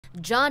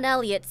John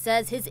Elliott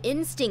says his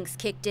instincts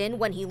kicked in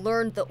when he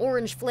learned the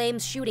orange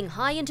flames shooting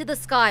high into the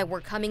sky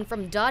were coming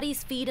from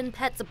Dotty's feed and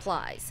pet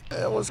supplies.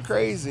 It was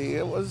crazy.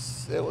 It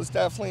was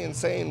definitely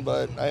insane,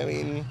 but I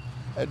mean,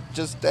 at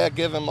just that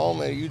given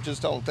moment, you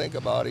just don't think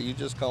about it. You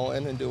just go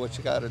in and do what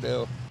you got to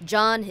do.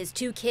 John, his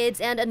 2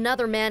 kids, and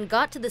another man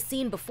got to the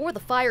scene before the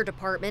fire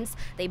departments.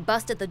 They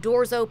busted the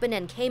doors open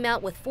and came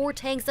out with 4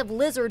 tanks of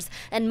lizards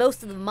and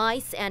most of the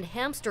mice and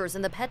hamsters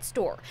in the pet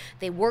store.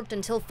 They worked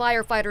until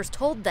firefighters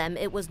told them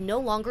it was no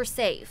longer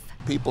safe.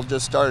 People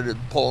just started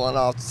pulling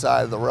off the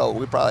side of the road.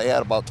 We probably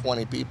had about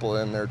 20 people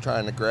in there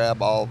trying to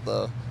grab all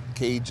the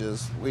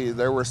cages.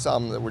 There were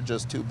some that were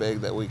just too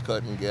big that we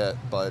couldn't get,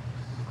 but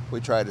we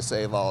tried to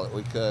save all that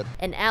we could.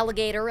 An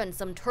alligator and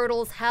some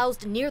turtles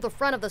housed near the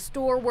front of the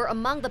store were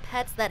among the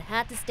pets that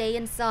had to stay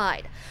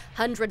inside.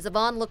 Hundreds of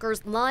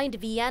onlookers lined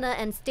Vienna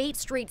and State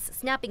Streets,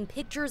 snapping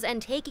pictures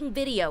and taking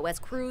video as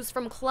crews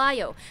from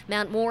Clio,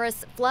 Mount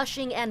Morris,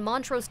 Flushing, and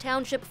Montrose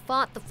Township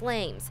fought the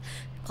flames.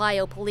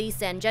 Clio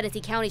Police and Genesee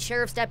County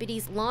Sheriff's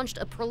deputies launched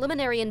a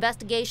preliminary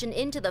investigation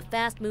into the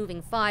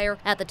fast-moving fire.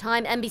 At the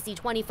time NBC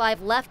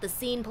 25 left the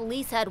scene,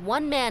 police had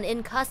 1 man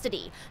in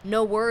custody.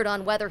 No word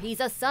on whether he's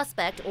a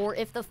suspect or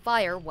if the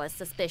fire was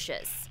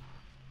suspicious.